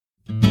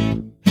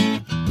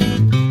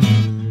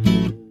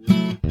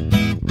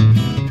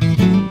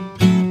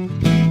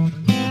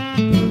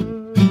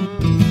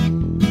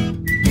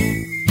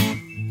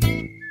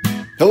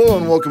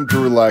welcome to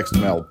Relaxed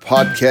Male,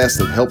 podcast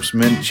that helps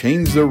men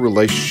change their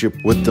relationship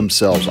with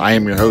themselves. I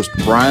am your host,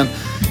 Brian,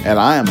 and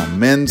I am a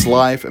men's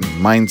life and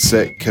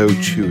mindset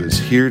coach who is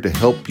here to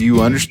help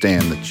you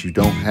understand that you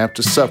don't have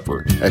to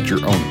suffer at your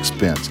own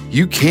expense.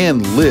 You can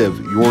live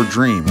your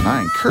dream, and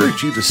I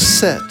encourage you to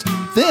set,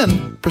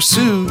 then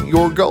pursue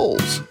your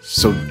goals.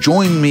 So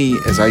join me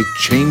as I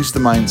change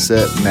the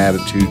mindset and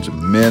attitudes of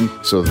men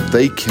so that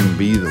they can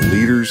be the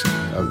leaders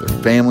of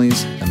their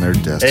families and their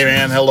destiny. Hey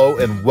man, hello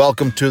and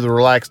welcome to the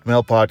Relaxed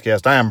Male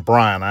Podcast. I am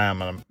Brian. I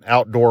am an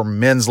outdoor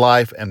men's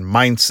life and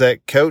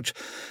mindset coach.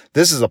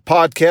 This is a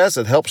podcast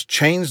that helps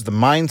change the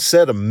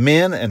mindset of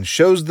men and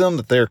shows them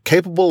that they're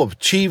capable of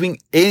achieving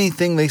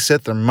anything they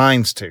set their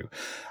minds to.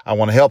 I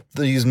want to help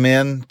these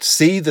men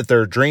see that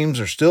their dreams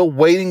are still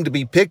waiting to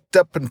be picked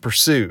up and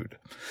pursued.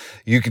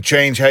 You can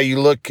change how you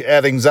look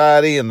at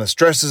anxiety and the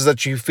stresses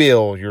that you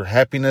feel. Your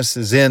happiness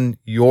is in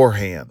your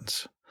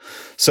hands.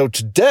 So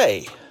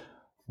today, I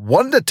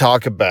wanted to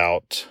talk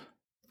about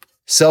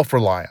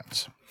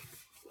self-reliance.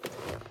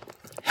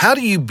 How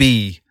do you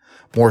be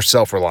more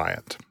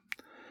self-reliant?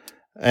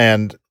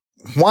 And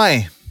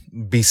why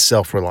be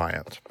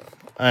self-reliant?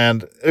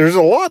 And there's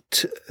a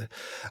lot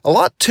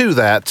to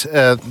that.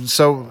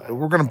 So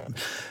we're going to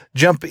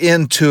jump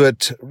into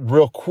it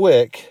real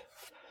quick,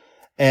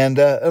 and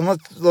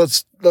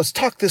let's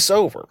talk this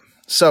over.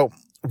 So,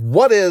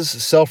 what is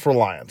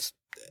self-reliance?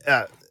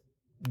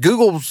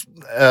 Google's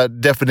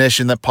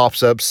definition that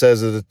pops up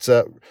says that it's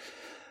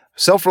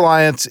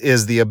self-reliance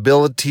is the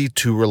ability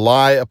to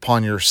rely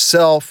upon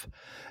yourself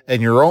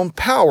and your own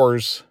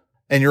powers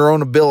and your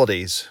own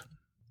abilities,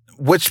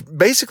 which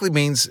basically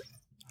means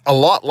a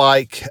lot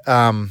like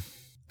a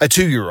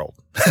 2-year-old,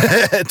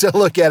 to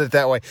look at it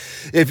that way.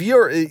 If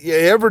you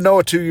ever know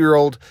a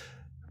 2-year-old,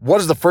 what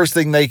is the first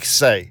thing they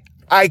say?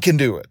 I can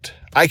do it.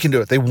 I can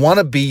do it. They want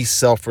to be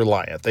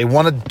self-reliant. They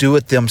want to do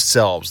it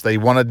themselves. They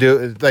want to do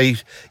it. They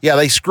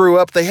screw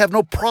up. They have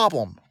no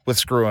problem with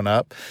screwing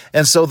up.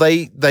 And so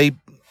they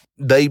want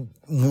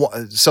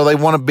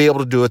to be able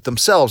to do it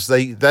themselves.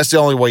 That's the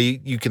only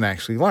way you can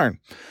actually learn.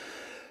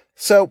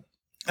 So,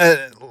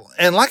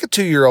 and like a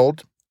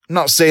 2-year-old, I'm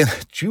not saying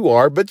that you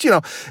are, but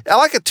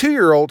like a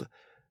 2-year-old,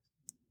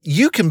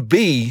 you can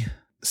be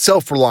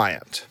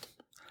self-reliant.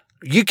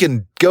 You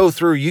can go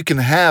through, you can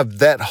have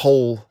that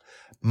whole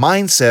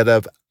mindset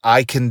of,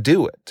 I can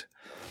do it.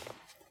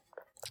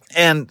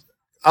 And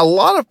a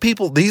lot of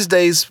people these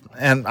days,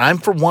 and I'm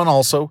for one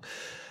also,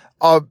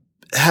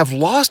 have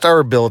lost our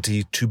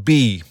ability to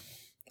be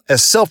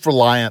as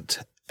self-reliant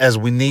as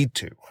we need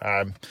to.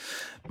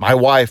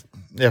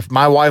 If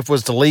my wife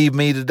was to leave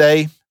me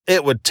today,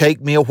 it would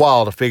take me a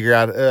while to figure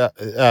out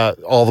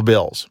all the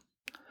bills.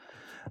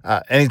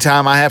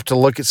 Anytime I have to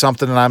look at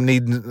something and I'm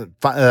needing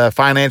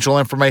financial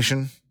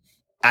information,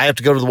 I have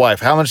to go to the wife.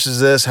 How much is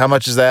this? How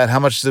much is that? How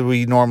much do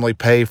we normally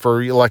pay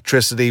for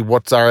electricity?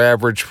 What's our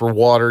average for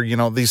water?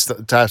 These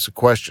types of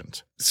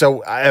questions.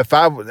 So if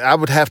I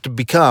would have to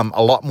become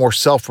a lot more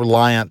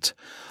self-reliant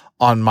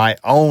on my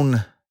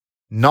own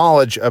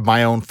knowledge of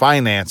my own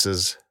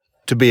finances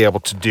to be able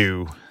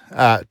to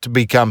to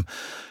become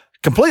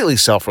completely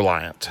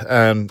self-reliant.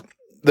 And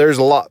there's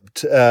a lot,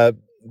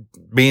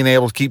 being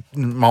able to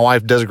my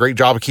wife does a great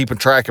job of keeping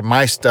track of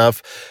my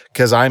stuff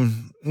because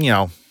I'm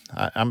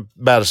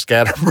about as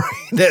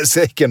scatterbrained as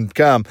they can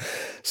come.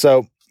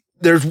 So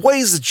there's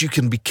ways that you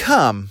can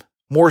become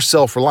more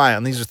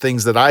self-reliant. These are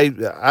things that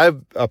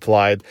I've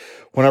applied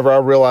whenever I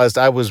realized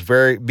I was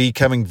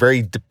becoming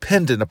very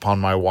dependent upon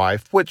my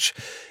wife, which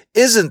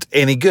isn't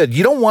any good.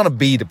 You don't want to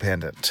be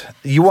dependent.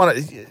 You want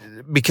to,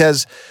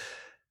 because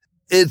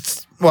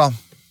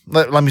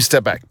let me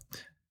step back.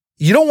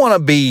 You don't want to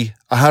be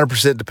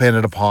 100%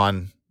 dependent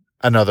upon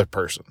another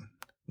person.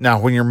 Now,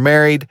 when you're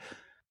married,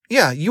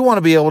 you want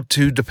to be able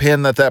to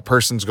depend that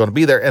person's going to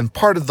be there. And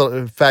part of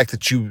the fact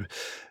that you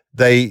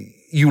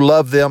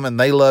love them and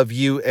they love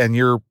you, and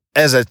you're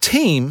as a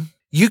team,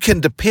 you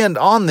can depend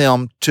on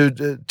them to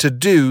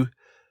do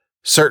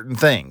certain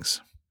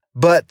things.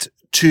 But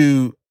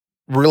to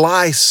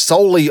rely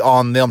solely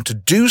on them to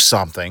do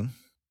something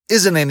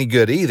isn't any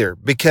good either,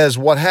 because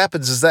what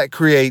happens is that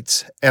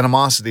creates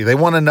animosity. They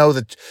want to know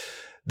that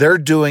they're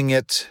doing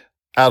it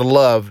out of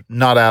love,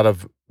 not out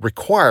of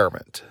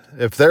requirement.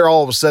 If they're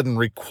all of a sudden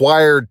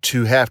required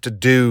to have to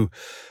do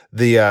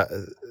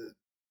the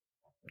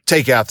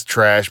take out the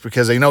trash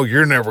because they know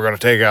you're never going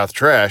to take out the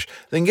trash,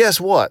 then guess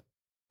what?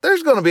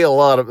 There's going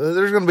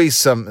to be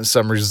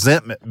some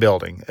resentment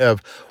building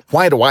of,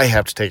 why do I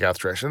have to take out the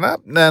trash? And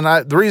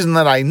the reason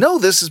that I know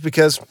this is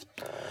because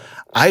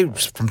I,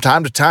 from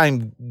time to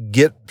time,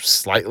 get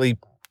slightly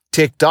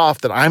ticked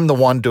off that I'm the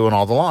one doing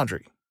all the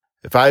laundry.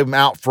 If I'm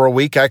out for a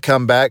week, I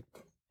come back,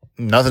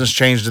 nothing's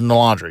changed in the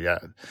laundry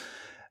yet.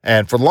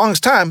 And for the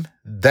longest time,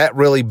 that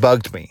really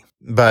bugged me.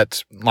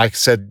 But like I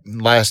said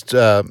last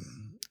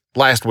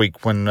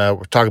week when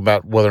we're talking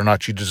about whether or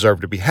not you deserve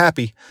to be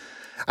happy,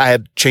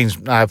 I've changed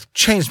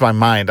my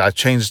mind. I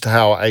changed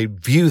how I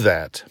view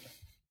that.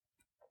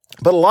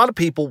 But a lot of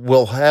people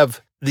will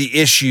have the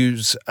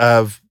issues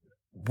of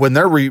when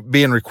they're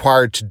being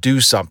required to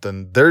do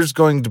something, there's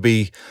going to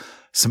be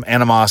some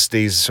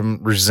animosities, some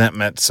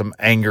resentment, some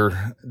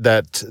anger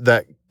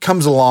that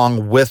comes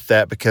along with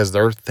that, because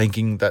they're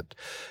thinking that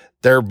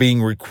they're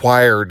being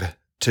required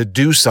to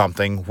do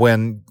something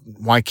when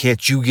why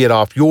can't you get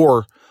off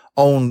your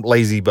own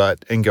lazy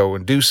butt and go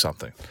and do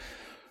something?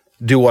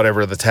 Do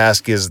whatever the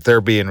task is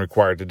they're being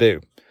required to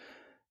do.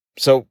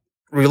 So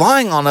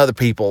relying on other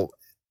people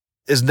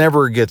is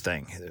never a good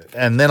thing.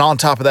 And then on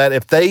top of that,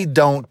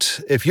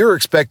 if you're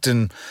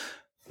expecting,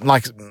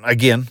 like,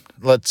 again,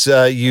 let's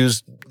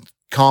use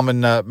common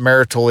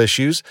marital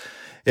issues.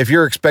 If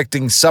you're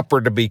expecting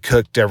supper to be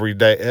cooked every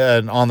day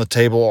and on the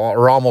table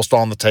or almost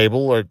on the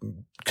table, or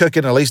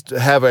cooking, at least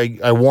have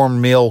a warm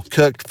meal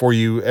cooked for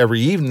you every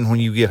evening when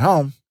you get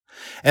home,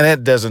 and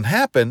it doesn't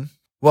happen,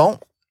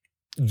 well,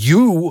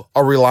 you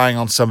are relying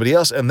on somebody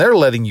else and they're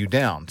letting you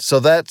down. So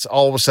that's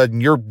all of a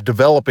sudden you're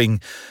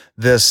developing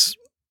this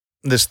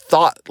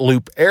thought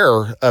loop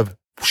error of,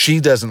 she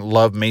doesn't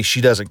love me, she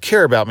doesn't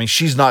care about me,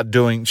 she's not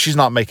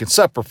making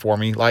supper for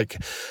me like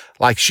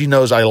she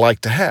knows I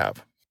like to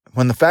have.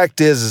 When the fact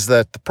is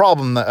that the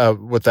problem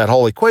with that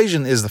whole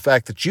equation is the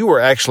fact that you are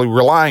actually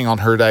relying on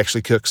her to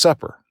actually cook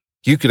supper.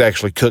 You could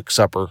actually cook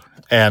supper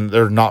and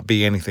there not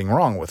be anything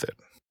wrong with it.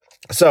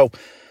 So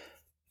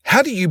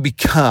how do you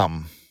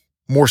become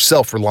more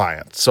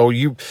self-reliant? So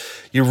you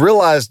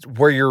realized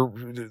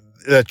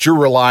that you're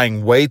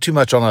relying way too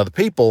much on other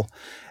people.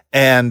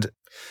 And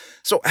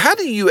so how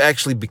do you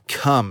actually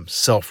become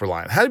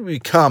self-reliant? How do you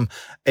become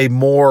a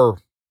more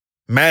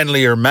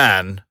manlier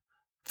man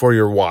for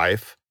your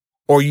wife?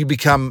 Or you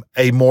become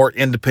a more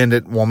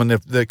independent woman,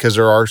 because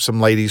there are some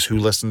ladies who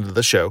listen to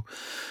the show.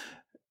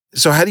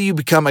 So how do you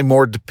become a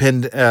more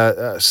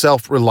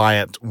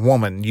self-reliant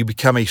woman? You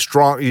become a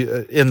strong,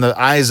 in the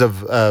eyes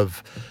of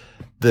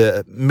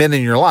the men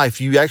in your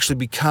life, you actually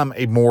become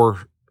a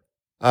more,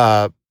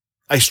 a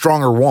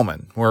stronger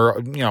woman. Where,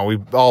 we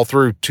all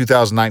through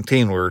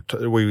 2019,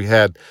 we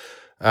had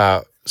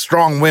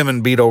strong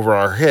women beat over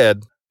our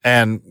head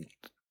and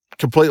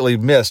completely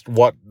missed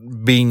what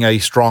being a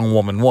strong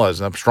woman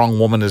was. And a strong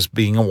woman is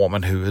being a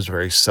woman who is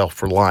very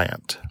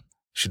self-reliant.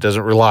 She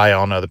doesn't rely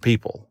on other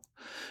people.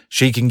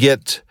 She can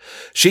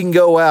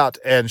go out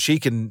and she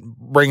can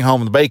bring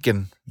home the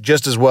bacon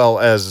just as well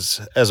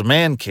as a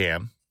man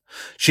can.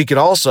 She can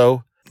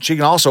also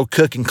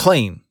cook and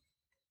clean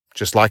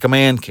just like a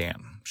man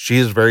can. She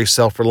is very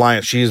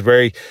self-reliant. She is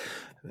very,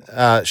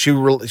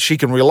 she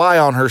can rely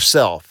on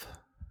herself.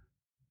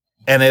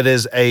 And it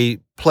is a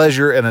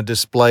pleasure and a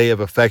display of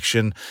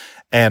affection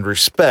and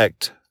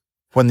respect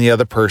when the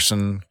other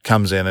person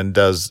comes in and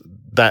does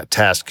that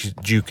task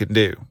you can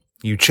do.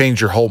 You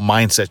change your whole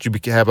mindset.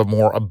 You have a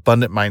more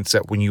abundant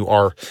mindset when you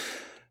are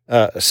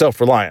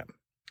self-reliant.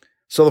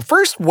 So the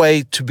first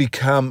way to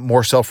become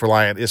more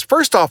self-reliant is,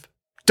 first off,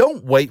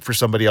 don't wait for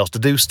somebody else to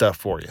do stuff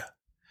for you.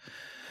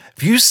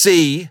 If you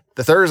see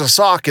that there is a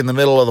sock in the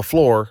middle of the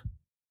floor,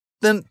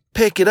 then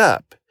pick it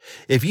up.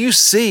 If you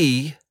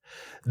see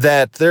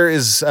that there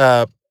is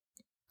a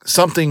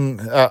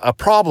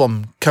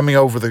problem coming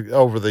over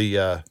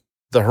the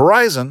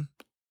horizon,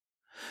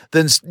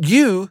 then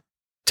you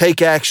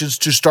take actions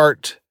to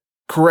start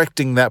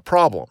correcting that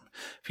problem.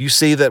 If you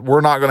see that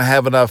we're not going to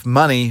have enough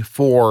money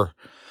for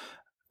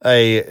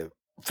a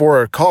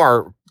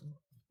car,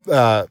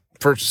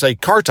 for say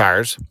car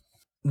tires,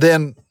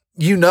 then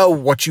you know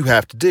what you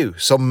have to do.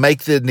 So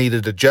make the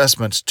needed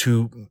adjustments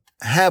to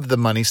have the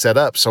money set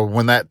up. So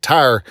when that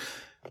tire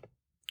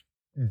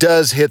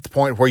does hit the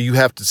point where you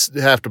have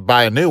to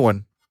buy a new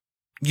one,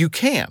 you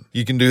can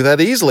do that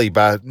easily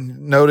by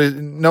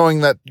knowing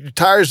that your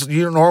tires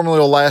normally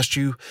will last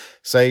you,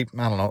 say,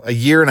 I don't know, a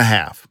year and a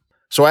half.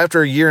 So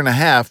after a year and a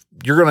half,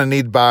 you're going to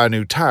need to buy a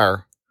new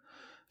tire.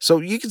 So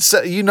you can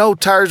say,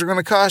 tires are going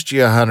to cost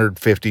you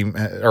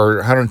 $150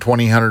 or $120,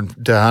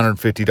 $100 to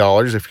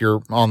 $150 if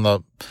you're on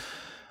the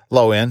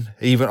low end,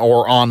 even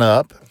or on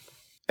up.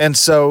 And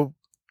so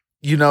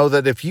you know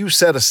that if you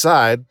set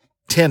aside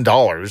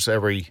 $10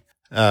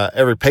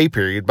 every pay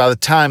period, by the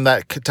time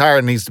that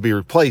tire needs to be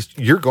replaced,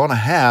 you're going to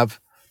have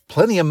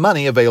plenty of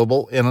money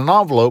available in an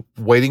envelope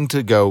waiting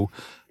to go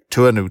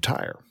to a new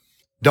tire.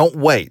 Don't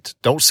wait.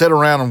 Don't sit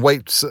around and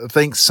wait,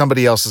 think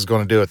somebody else is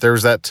going to do it.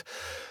 There's that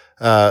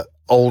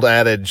old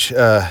adage,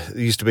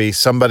 used to be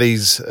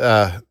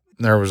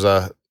there was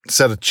a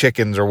set of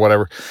chickens or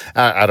whatever.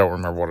 I don't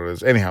remember what it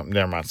is. Anyhow,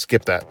 never mind.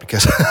 Skip that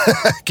because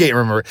I can't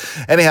remember it.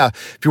 Anyhow,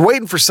 if you're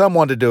waiting for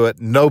someone to do it,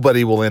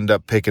 nobody will end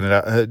up picking it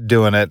up,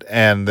 doing it,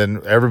 and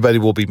then everybody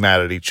will be mad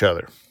at each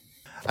other.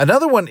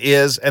 Another one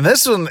is, and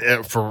this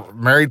one for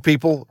married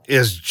people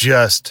is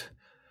just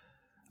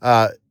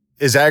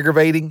is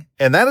aggravating,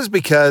 and that is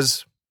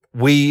because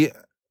we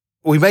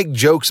make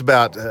jokes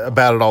about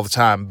it all the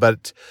time,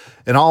 but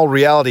in all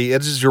reality,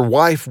 it is your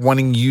wife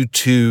wanting you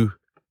to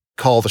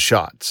call the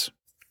shots.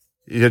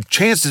 The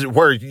chances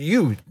where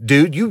you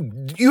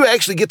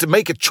actually get to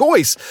make a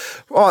choice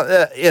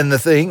in the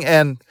thing,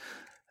 and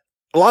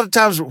a lot of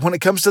times when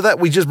it comes to that,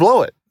 we just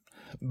blow it.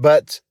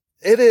 But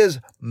it is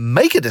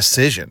make a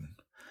decision.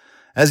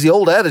 As the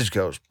old adage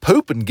goes,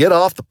 poop and get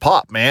off the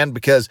pot, man,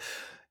 because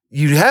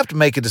you have to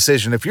make a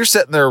decision. If you're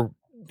sitting there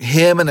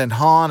hemming and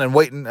hawing and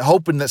waiting,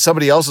 hoping that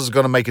somebody else is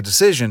going to make a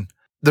decision,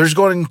 there's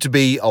going to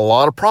be a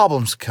lot of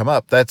problems come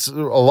up. That's a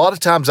lot of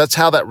times that's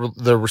how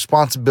the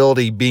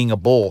responsibility being a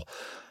bull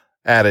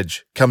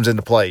adage comes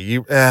into play.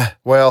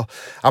 Well,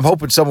 I'm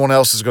hoping someone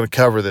else is going to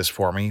cover this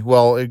for me.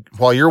 Well,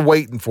 while you're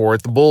waiting for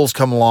it, the bulls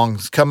come along,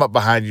 come up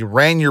behind you,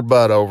 ran your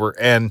butt over,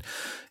 and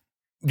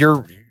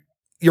you're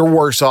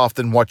worse off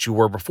than what you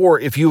were before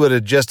if you would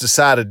have just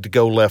decided to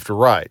go left or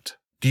right.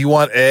 Do you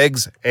want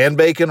eggs and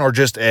bacon or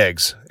just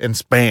eggs and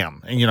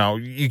Spam? And,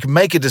 you can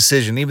make a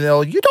decision, even though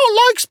you don't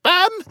like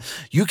Spam.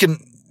 You can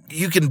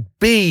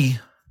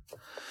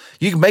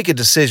make a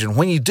decision.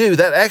 When you do,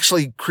 that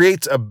actually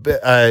creates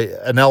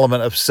an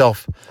element of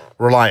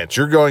self-reliance.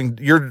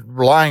 You're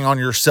relying on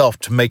yourself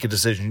to make a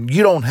decision.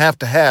 You don't have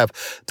to have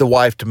the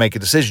wife to make a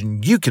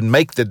decision. You can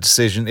make the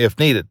decision if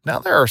needed. Now,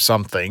 there are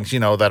some things,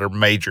 that are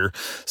major.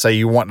 Say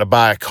you want to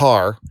buy a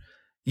car.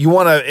 You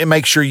want to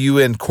make sure you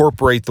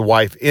incorporate the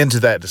wife into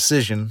that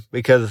decision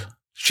because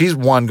she's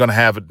going to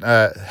have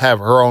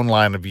her own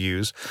line of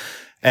views,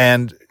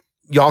 and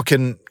y'all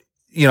can,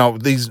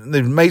 these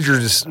major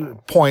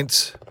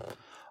points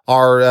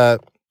are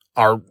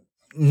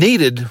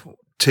needed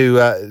to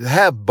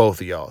have both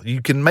of y'all.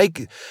 You can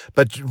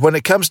but when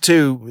it comes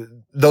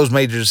to those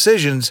major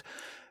decisions,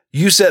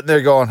 you sitting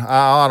there going,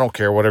 I don't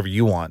care, whatever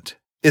you want,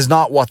 is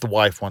not what the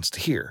wife wants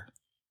to hear.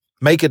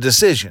 Make a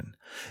decision.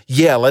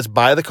 Yeah, let's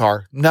buy the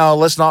car. No,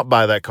 let's not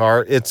buy that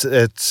car.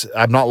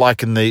 I'm not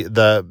liking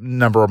the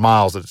number of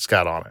miles that it's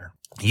got on it.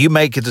 You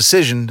make a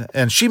decision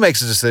and she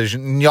makes a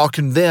decision, and y'all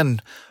can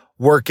then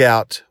work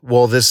out,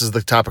 well, this is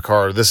the type of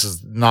car, this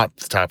is not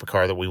the type of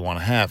car that we want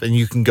to have. And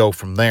you can go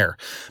from there.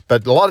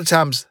 But a lot of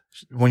times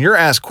when you're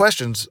asked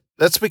questions,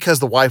 that's because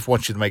the wife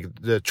wants you to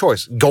make the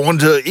choice. Going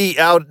out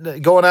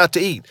to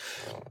eat.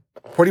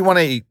 Where do you want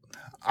to eat?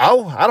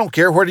 Oh, I don't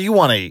care. Where do you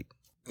want to eat?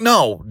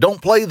 No,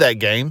 don't play that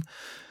game.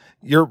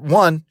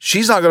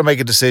 She's not going to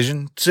make a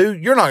decision. Two,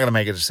 you're not going to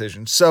make a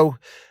decision. So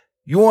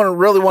you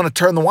really want to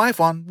turn the wife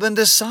on, then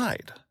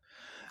decide.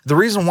 The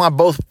reason why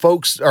both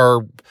folks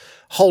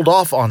hold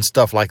off on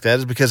stuff like that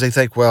is because they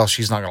think, well,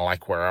 she's not going to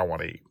like where I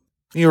want to eat.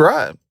 You're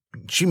right.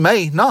 She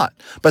may not.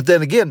 But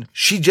then again,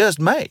 she just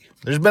may.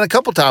 There's been a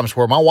couple times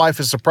where my wife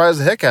has surprised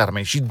the heck out of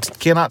me. She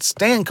cannot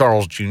stand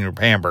Carl's Jr.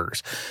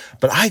 hamburgers.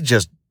 But I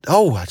just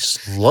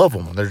love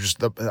them. They're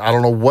just, I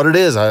don't know what it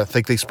is. I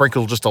think they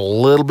sprinkle just a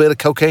little bit of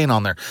cocaine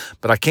on there,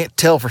 but I can't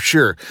tell for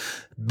sure.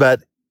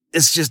 But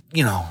it's just,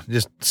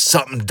 just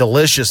something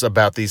delicious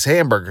about these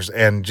hamburgers.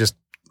 And just,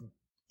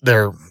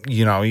 they're,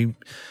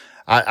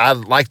 I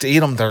like to eat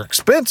them. They're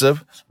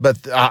expensive,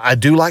 but I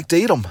do like to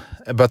eat them.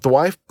 But the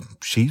wife,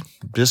 she's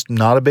just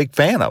not a big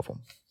fan of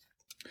them.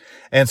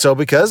 And so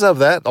because of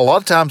that, a lot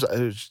of times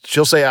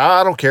she'll say,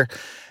 I don't care.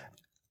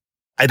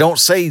 I don't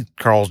say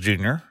Carl's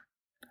Jr.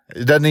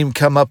 It doesn't even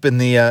come up in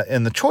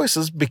the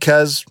choices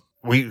because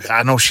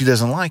I know she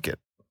doesn't like it.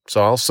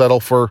 So I'll settle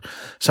for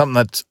something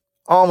that's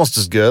almost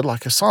as good,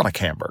 like a Sonic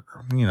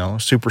hamburger. A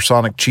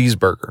supersonic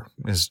cheeseburger.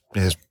 His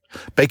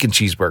bacon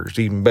cheeseburger's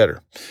even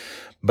better.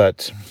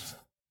 But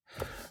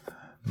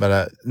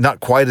not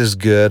quite as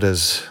good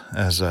as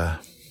a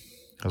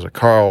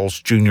Carl's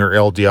Jr.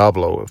 El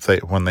Diablo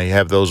when they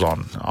have those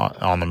on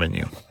the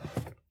menu.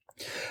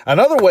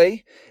 Another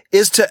way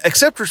is to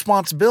accept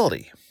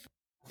responsibility.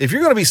 If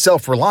you're going to be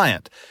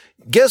self-reliant,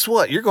 guess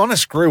what? You're going to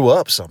screw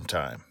up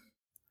sometime.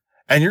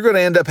 And you're going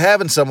to end up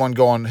having someone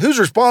going, who's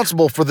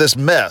responsible for this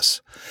mess?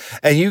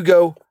 And you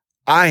go,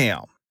 I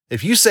am.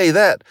 If you say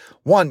that,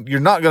 one, you're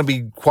not going to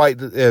be quite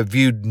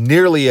viewed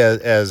nearly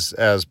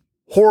as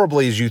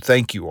horribly as you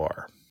think you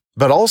are.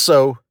 But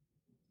also,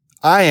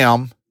 I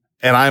am,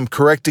 and I'm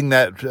correcting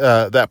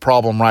that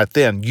problem right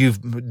then.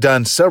 You've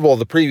done several of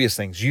the previous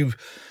things. You've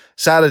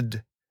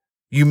decided,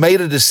 you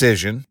made a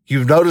decision.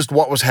 You've noticed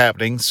what was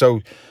happening, so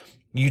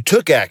you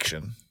took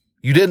action.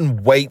 You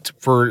didn't wait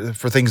for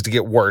things to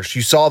get worse.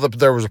 You saw that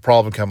there was a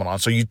problem coming on,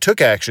 so you took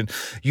action.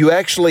 You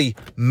actually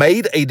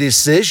made a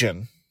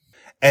decision,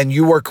 and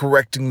you were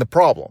correcting the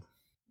problem.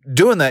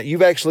 Doing that,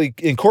 you've actually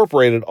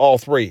incorporated all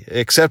three.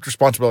 Accept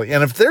responsibility.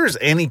 And if there's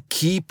any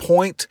key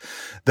point,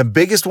 the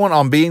biggest one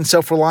on being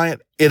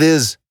self-reliant, it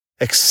is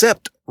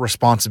accept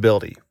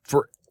responsibility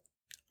for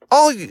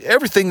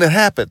everything that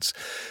happens.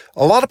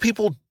 A lot of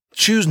people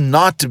choose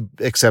not to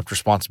accept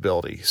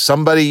responsibility.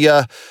 Somebody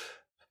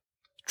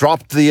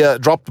dropped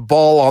the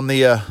ball on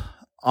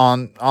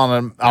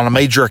a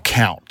major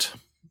account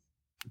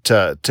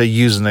to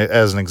use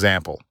as an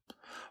example.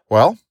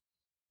 Well,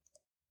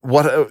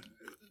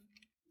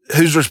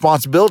 whose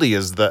responsibility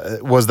was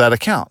that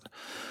account?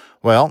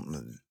 Well,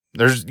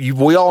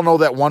 we all know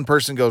that one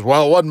person goes,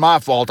 well, it wasn't my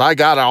fault. I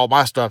got all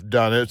my stuff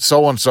done. It's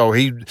so-and-so.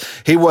 He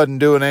wasn't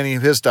doing any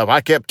of his stuff.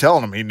 I kept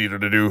telling him he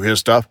needed to do his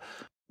stuff.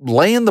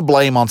 Laying the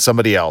blame on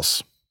somebody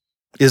else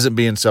isn't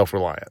being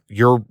self-reliant.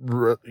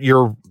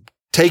 You're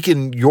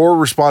taking your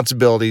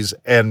responsibilities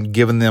and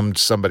giving them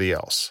to somebody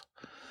else.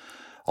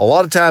 A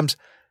lot of times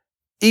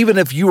even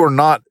if you are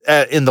not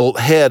in the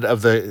head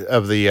of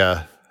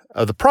the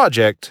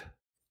project,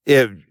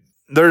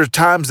 there are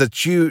times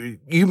that you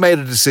made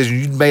a decision,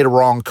 you made a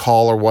wrong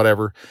call or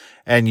whatever,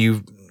 and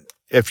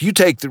if you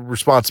take the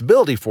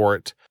responsibility for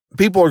it,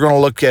 people are going to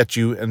look at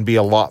you and be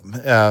a lot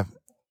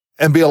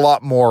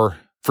more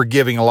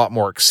forgiving, a lot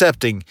more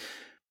accepting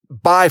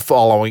by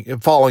falling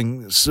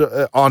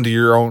onto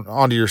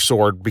your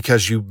sword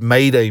because you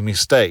made a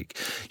mistake.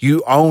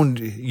 You owned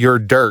your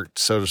dirt,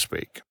 so to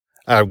speak.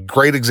 A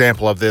great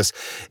example of this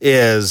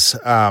is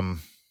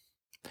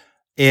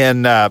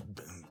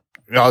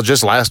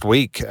just last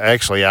week.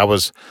 Actually, I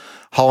was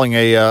hauling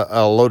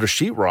a load of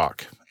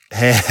sheetrock,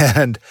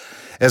 and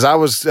as I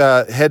was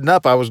heading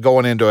up, I was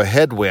going into a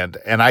headwind,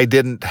 and I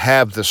didn't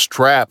have the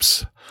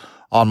straps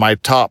on my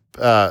top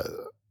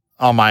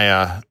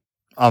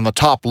on the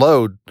top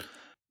load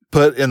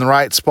put in the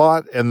right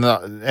spot, and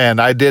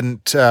I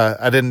didn't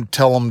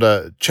tell them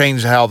to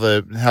change how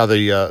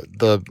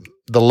the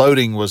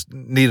loading was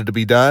needed to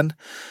be done,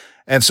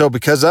 and so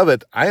because of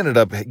it, I ended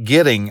up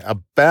getting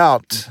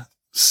about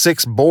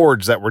 6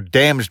 boards that were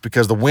damaged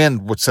because the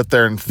wind would sit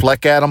there and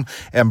fleck at them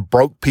and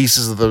broke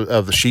pieces of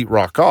the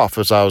sheetrock off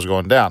as I was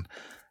going down.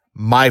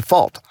 My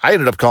fault. I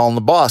ended up calling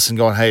the boss and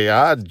going, "Hey,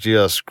 I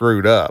just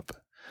screwed up,"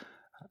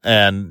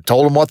 and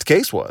told him what the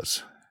case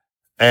was.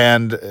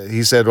 And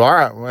he said, "All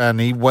right," and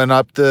he ran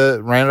up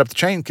the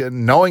chain,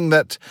 knowing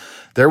that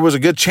there was a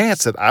good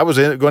chance that I was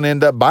going to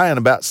end up buying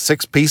about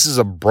 6 pieces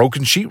of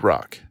broken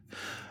sheetrock.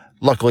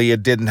 Luckily,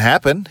 it didn't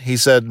happen. He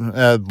said,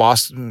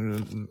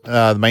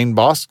 the main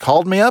boss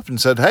called me up and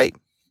said, "Hey,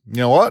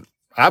 you know what?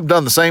 I've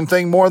done the same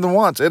thing more than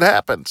once. It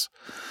happens.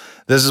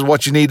 This is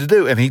what you need to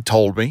do." And he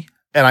told me,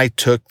 and I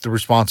took the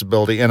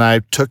responsibility and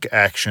I took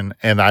action,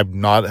 and I'm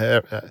not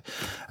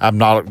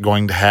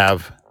going to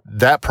have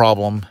that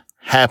problem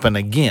happen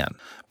again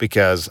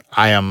because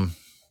I'm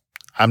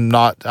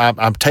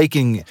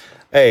taking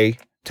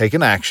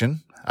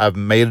action. I've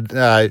made,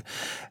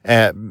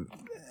 and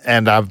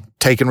I've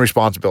taken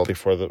responsibility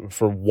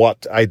for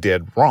what I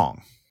did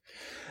wrong.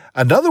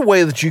 Another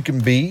way that you can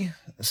be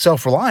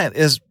self-reliant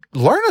is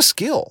learn a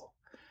skill.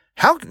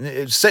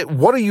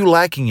 What are you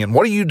lacking in?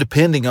 What are you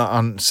depending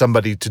on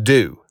somebody to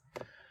do?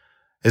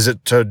 Is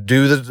it to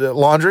do the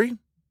laundry?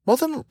 Well,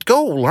 then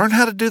go learn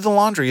how to do the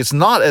laundry. It's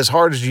not as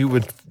hard as you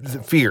would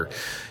fear.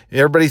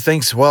 Everybody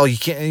thinks, well, you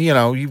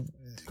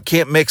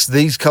can't mix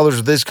these colors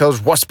with these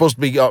colors. What's supposed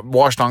to be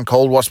washed on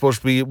cold? What's supposed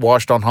to be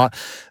washed on hot?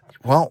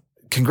 Well,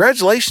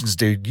 congratulations,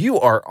 dude. You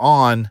are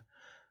on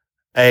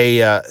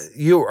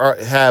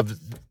have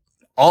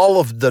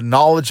all of the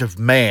knowledge of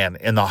man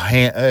in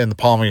the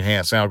palm of your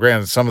hands. Now,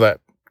 granted, some of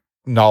that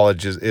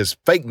knowledge is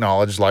fake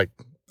knowledge. Like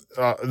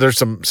there's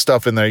some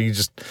stuff in there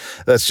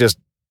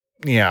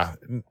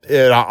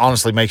it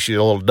honestly makes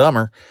you a little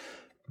dumber.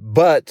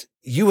 But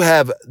you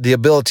have the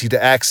ability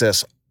to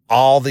access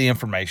all the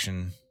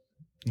information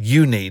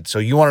you need. So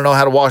you want to know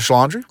how to wash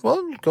laundry?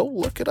 Well, go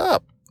look it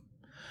up.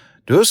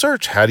 Do a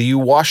search. How do you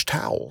wash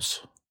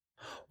towels?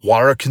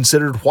 What are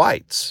considered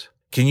whites?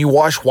 Can you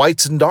wash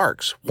whites and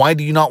darks? Why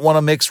do you not want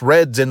to mix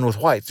reds in with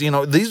whites?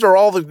 These are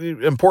all the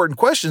important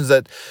questions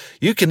that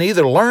you can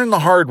either learn the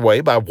hard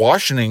way by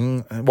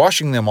washing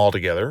them all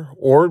together,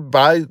 or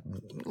by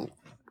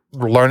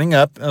reading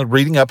up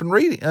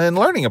and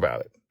learning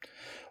about it.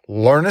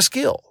 Learn a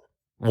skill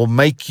will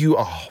make you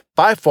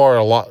by far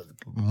a lot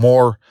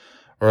more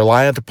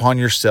reliant upon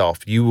yourself.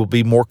 You will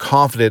be more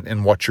confident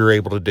in what you're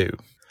able to do.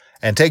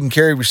 And taking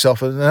care of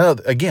yourself,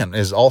 again,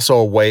 is also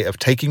a way of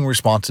taking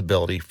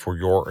responsibility for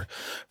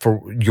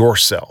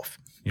yourself.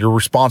 You're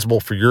responsible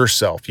for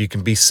yourself. You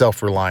can be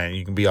self-reliant.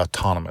 You can be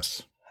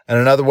autonomous. And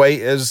another way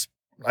is,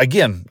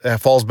 again, it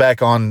falls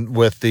back on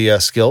with the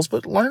skills,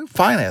 but learn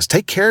finance.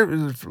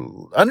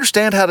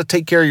 Understand how to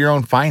take care of your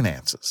own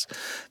finances.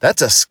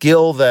 That's a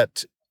skill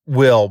that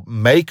will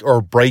make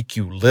or break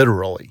you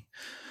literally.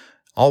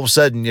 All of a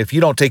sudden, if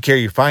you don't take care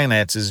of your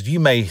finances, you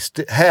may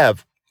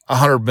have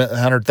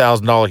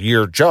 $100,000 a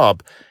year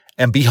job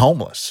and be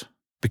homeless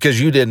because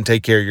you didn't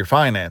take care of your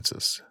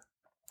finances.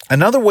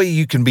 Another way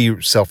you can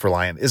be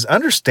self-reliant is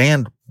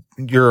understand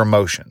your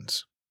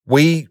emotions.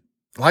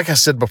 Like I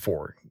said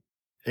before,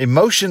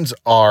 emotions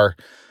are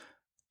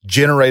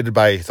generated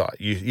by a thought.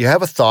 You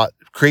have a thought,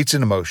 creates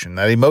an emotion.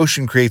 That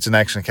emotion creates an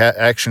action.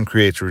 Action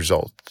creates a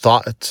result.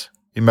 Thoughts,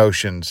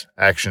 emotions,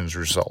 actions,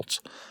 results.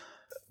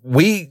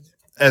 We,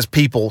 as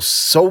people,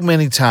 so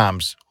many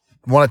times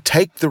want to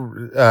take the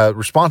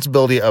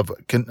responsibility of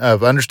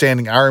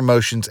understanding our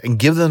emotions and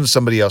give them to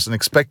somebody else and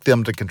expect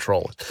them to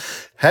control it.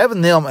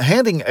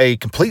 Handing a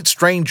complete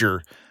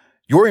stranger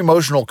your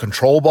emotional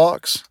control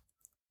box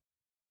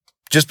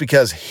just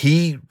because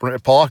he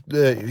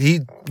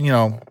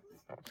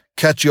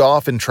cut you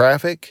off in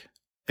traffic.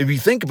 If you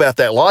think about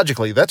that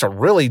logically, that's a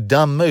really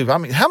dumb move. I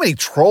mean, how many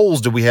trolls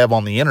do we have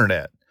on the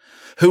internet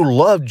who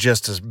love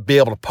just to be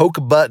able to poke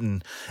a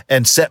button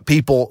and set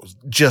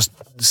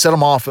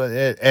them off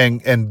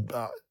and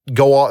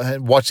go off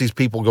and watch these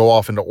people go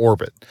off into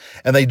orbit?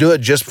 And they do it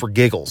just for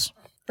giggles.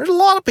 There's a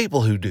lot of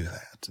people who do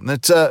that. And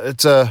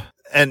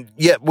And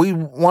yet we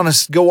want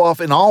to go off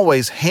and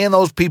always hand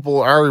those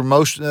people our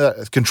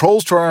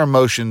controls to our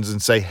emotions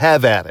and say,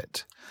 have at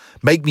it,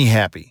 make me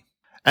happy.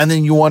 And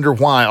then you wonder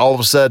why all of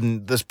a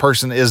sudden this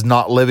person is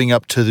not living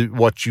up to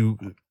what you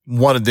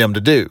wanted them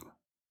to do.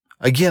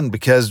 Again,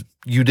 because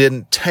you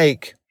didn't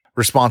take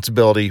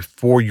responsibility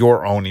for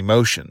your own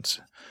emotions.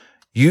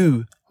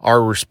 You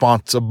are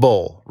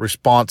responsible,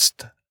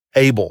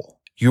 able.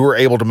 You were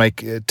able to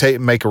make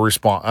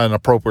an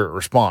appropriate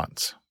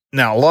response.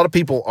 Now, a lot of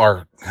people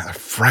are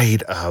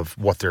afraid of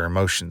what their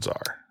emotions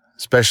are,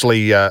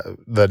 especially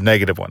the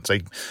negative ones.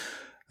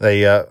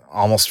 They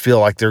almost feel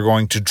like they're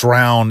going to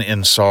drown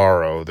in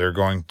sorrow.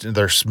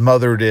 They're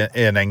smothered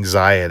in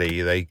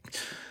anxiety.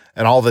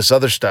 And all this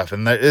other stuff.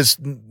 And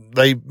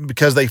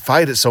because they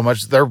fight it so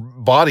much, their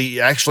body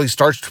actually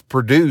starts to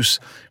produce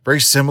very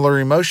similar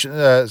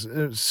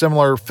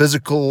similar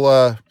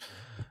physical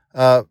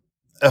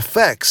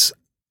effects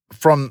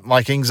from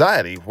like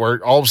anxiety,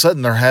 where all of a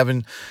sudden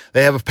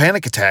they have a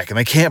panic attack and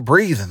they can't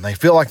breathe and they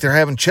feel like they're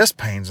having chest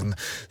pains and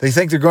they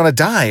think they're going to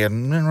die.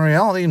 And in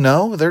reality,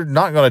 no, they're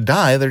not going to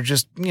die. They're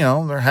just,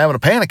 they're having a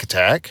panic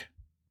attack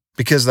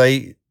because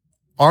they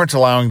aren't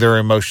allowing their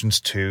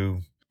emotions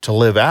to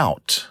live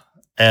out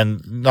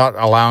and not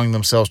allowing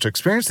themselves to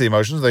experience the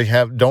emotions. They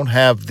don't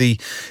have the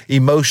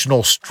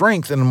emotional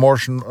strength and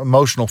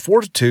emotional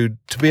fortitude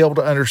to be able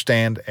to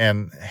understand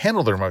and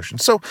handle their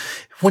emotions. So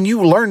when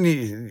you learn,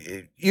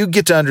 you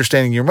get to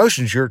understanding your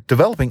emotions, you're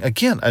developing,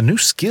 again, a new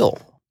skill.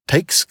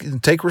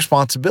 Take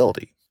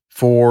responsibility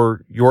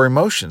for your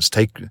emotions.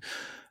 Take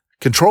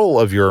control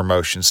of your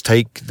emotions.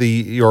 Take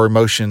your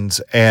emotions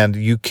and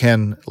you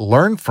can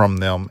learn from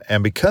them.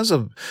 And because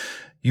of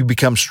you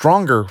become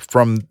stronger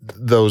from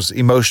those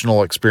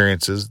emotional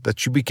experiences,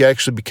 that you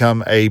actually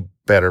become a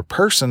better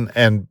person,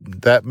 and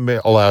that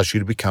allows you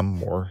to become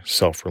more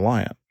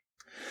self-reliant.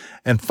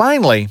 And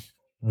finally,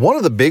 one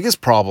of the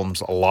biggest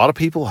problems a lot of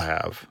people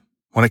have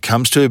when it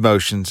comes to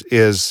emotions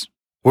is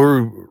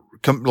we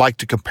like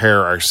to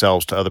compare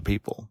ourselves to other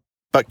people.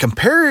 But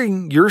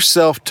comparing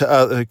yourself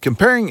to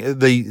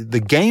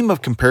the game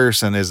of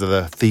comparison is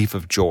the thief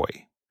of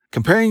joy.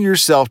 Comparing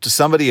yourself to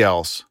somebody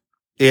else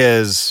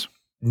is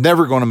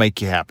never going to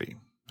make you happy.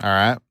 All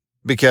right.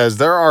 Because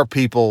there are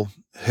people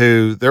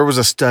there was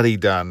a study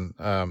done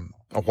a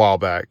while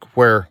back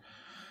where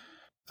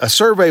a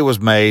survey was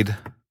made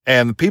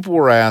and people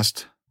were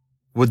asked,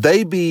 would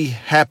they be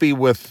happy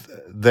with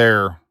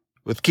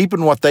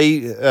keeping what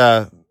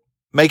they,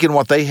 making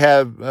what they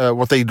have,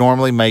 what they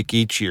normally make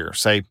each year?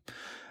 Say,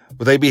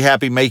 would they be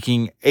happy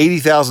making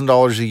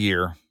 $80,000 a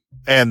year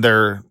and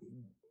their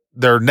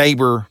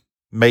neighbor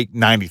make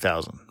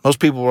 $90,000? Most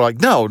people were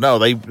like, no,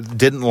 they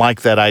didn't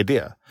like that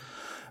idea.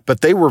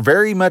 But they were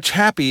very much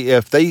happy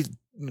if they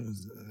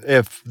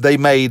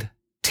made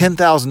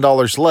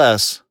 $10,000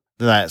 less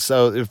than that.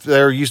 So if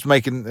they're used to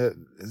making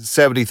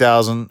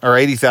 $70,000 or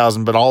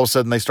 $80,000, but all of a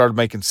sudden they started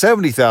making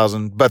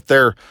 $70,000, but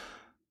their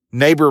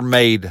neighbor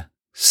made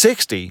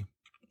 $60,000,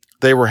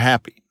 they were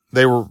happy.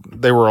 They were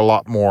a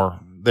lot more.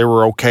 They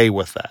were okay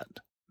with that.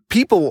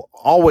 People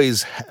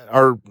always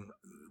are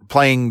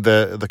playing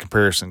the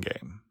comparison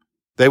game.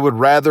 They would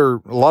rather,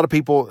 a lot of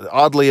people,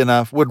 oddly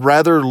enough, would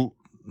rather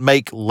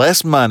make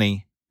less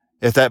money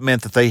if that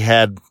meant that they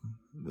had,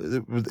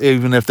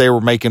 even if they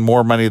were making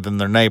more money than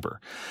their neighbor.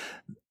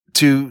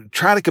 To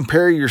try to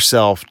compare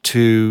yourself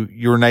to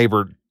your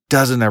neighbor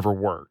doesn't ever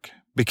work,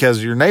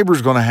 because your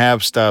neighbor's going to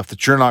have stuff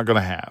that you're not going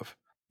to have.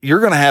 You're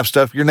going to have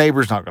stuff your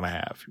neighbor's not going to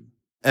have.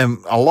 And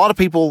a lot of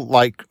people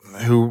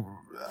who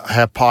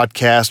have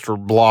podcasts or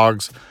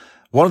blogs,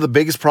 one of the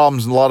biggest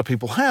problems a lot of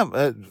people have,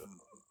 a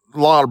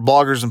lot of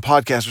bloggers and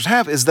podcasters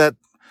have, is that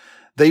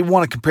they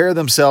want to compare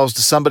themselves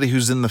to somebody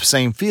who's in the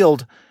same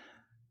field,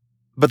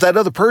 but that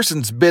other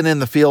person's been in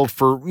the field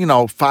for,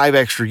 5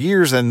 extra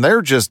years and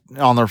they're just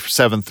on their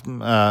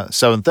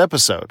seventh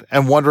episode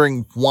and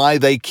wondering why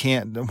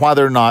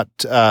they're not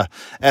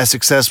as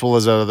successful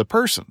as that other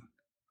person.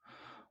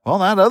 Well,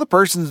 that other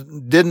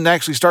person didn't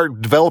actually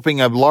start developing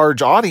a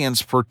large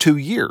audience for 2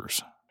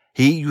 years.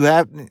 A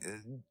lot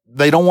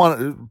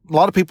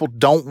of people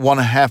don't want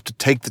to have to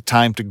take the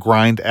time to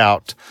grind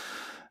out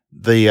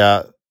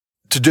to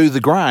do the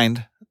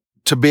grind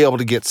to be able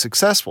to get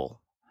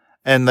successful.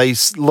 And they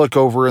look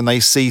over and they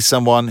see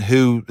someone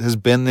who has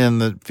been in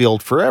the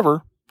field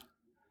forever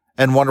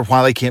and wonder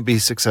why they can't be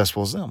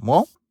successful as them.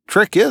 Well,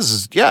 trick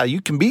is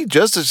you can be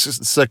just as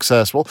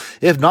successful,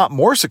 if not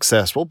more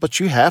successful, but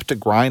you have to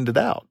grind it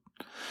out.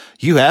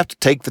 You have to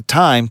take the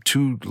time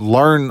to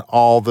learn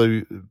all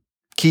the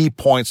key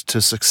points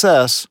to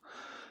success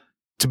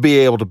to be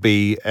able to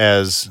be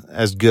as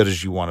good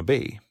as you want to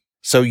be.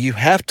 So you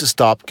have to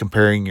stop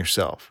comparing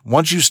yourself.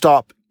 Once you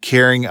stop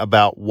caring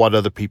about what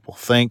other people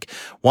think,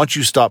 once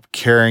you stop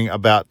caring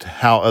about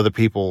how other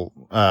people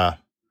are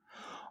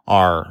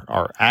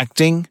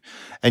acting,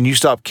 and you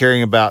stop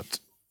caring about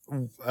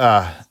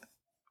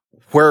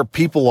where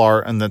people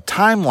are in the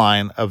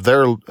timeline of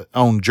their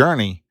own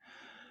journey,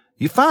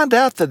 you find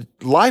out that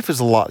life is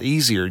a lot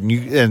easier,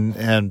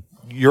 and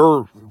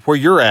where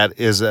you're at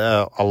is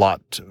a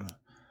lot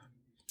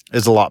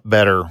is a lot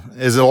better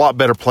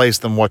place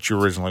than what you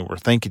originally were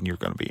thinking you're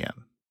going to be in.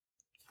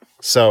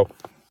 So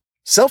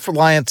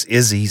self-reliance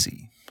is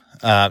easy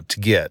to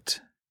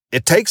get.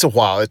 It takes a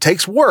while. It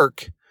takes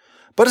work,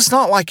 but it's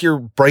not like you're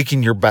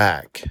breaking your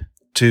back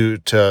to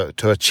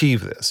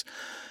achieve this.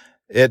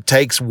 It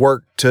takes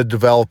work to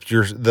develop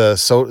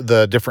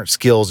the different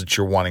skills that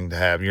you're wanting to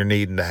have, you're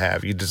needing to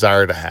have, you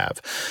desire to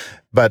have.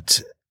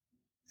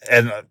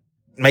 And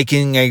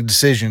making a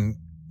decision,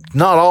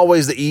 not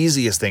always the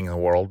easiest thing in the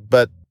world,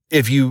 but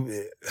if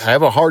you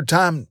have a hard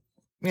time,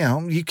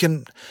 all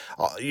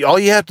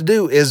you have to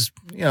do is,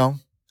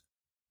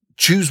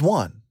 choose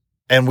one.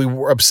 And we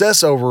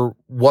obsess over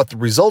what the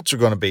results are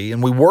going to be,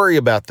 and we worry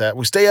about that.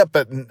 We stay up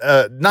at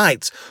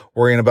nights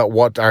worrying about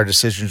what our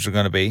decisions are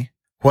going to be,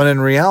 when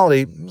in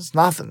reality, it's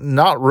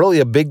not really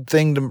a big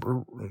thing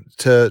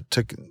to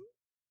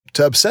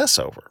obsess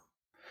over.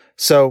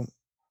 So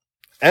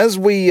as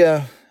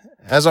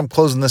I'm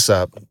closing this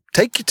up,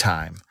 take your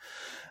time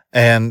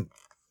and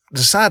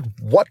decide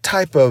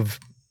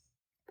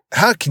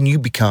how can you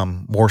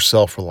become more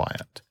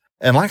self-reliant?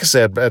 And like I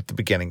said at the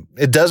beginning,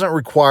 it doesn't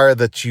require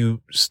that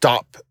you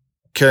stop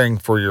caring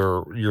for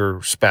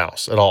your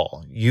spouse at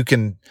all. You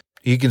can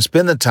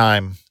spend the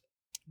time,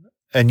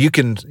 and you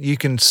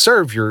can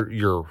serve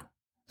your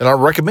and I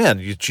recommend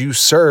that you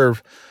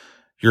serve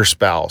your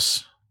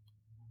spouse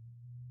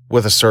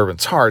with a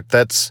servant's heart.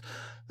 That's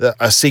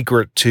a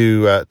secret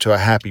to a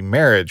happy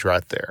marriage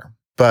right there.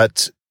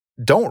 But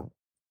don't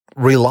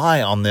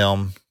rely on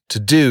them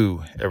to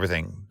do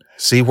everything.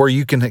 See where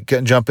you can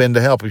jump in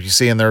to help. If you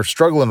see and they're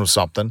struggling with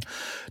something,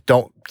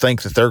 don't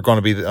think that they're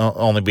going to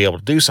only be able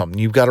to do something.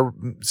 You've got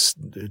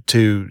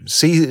to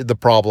see the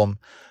problem,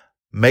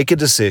 make a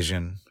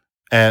decision,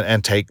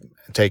 and take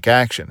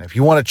action. If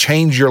you want to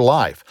change your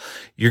life,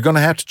 you're going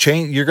to have to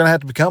change. You're going to have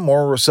to become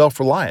more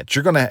self-reliant.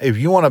 If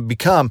you want to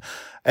become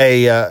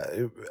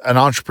an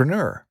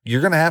entrepreneur,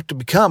 you're going to have to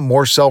become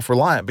more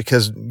self-reliant,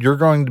 because you're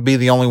going to be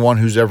the only one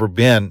who's ever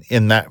been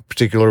in that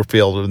particular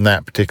field, in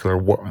that particular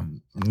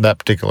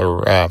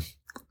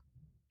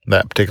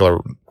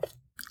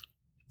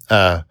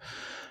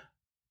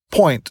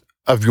point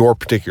of your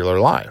particular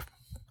life.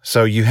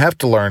 So you have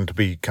to learn to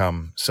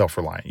become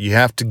self-reliant. You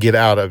have to get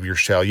out of your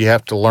shell. You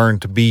have to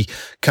learn to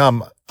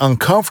become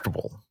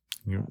uncomfortable.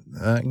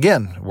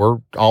 Again, we're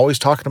always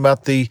talking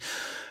about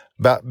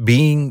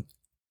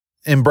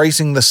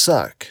embracing the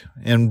suck,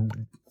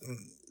 and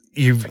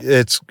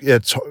it's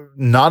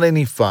not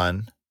any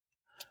fun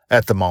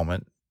at the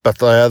moment, but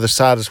the other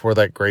side is where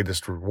that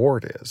greatest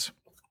reward is.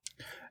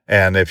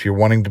 And if you're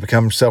wanting to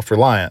become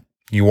self-reliant,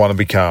 you got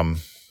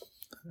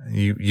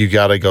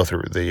to go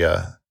through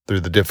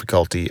the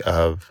difficulty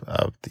of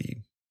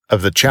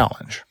the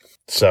challenge.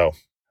 So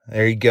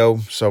there you go.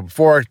 So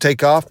before I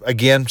take off,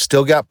 again,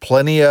 still got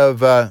plenty of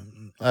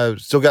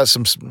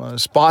some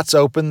spots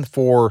open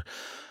for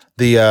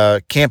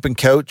the Camp and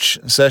Coach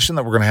session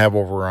that we're going to have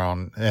over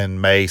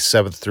in May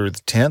 7th through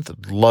the 10th.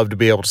 I'd love to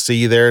be able to see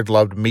you there. I'd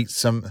love to meet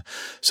some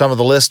of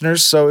the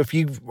listeners. So if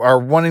you are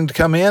wanting to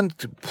come in,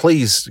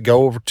 please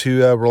go over to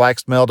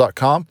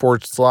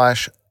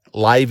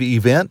relaxedmail.com/live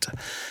event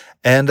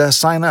and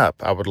sign up.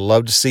 I would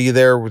love to see you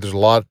there. There's a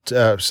lot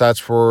of sites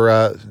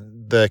for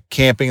the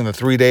camping and the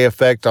 3-day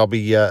effect. I'll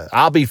be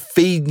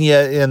feeding you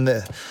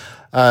in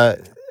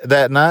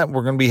that night.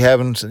 We're going to be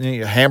having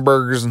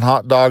hamburgers and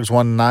hot dogs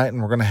one night,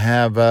 and we're going to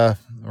have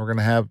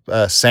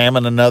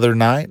salmon another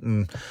night,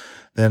 and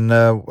then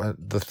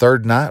the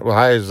third night,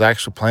 I was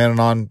actually planning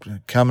on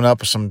coming up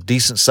with some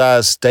decent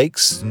sized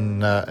steaks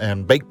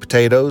and baked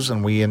potatoes,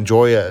 and we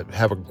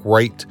have a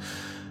great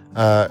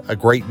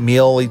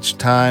meal each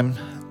time,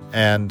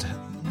 and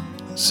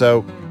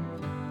so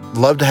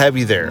love to have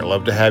you there.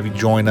 Love to have you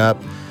join up.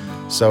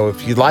 So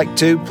if you'd like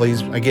to,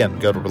 please, again,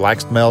 go to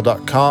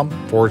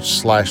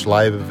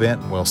relaxedmail.com/live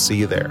event, and we'll see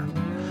you there.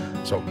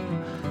 So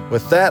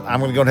with that,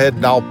 I'm going to go ahead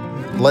and I'll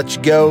let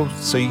you go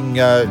so you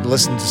can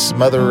listen to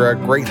some other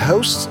great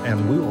hosts,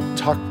 and we will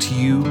talk to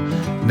you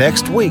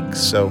next week.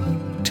 So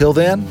till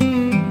then,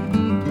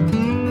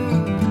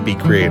 be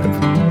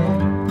creative.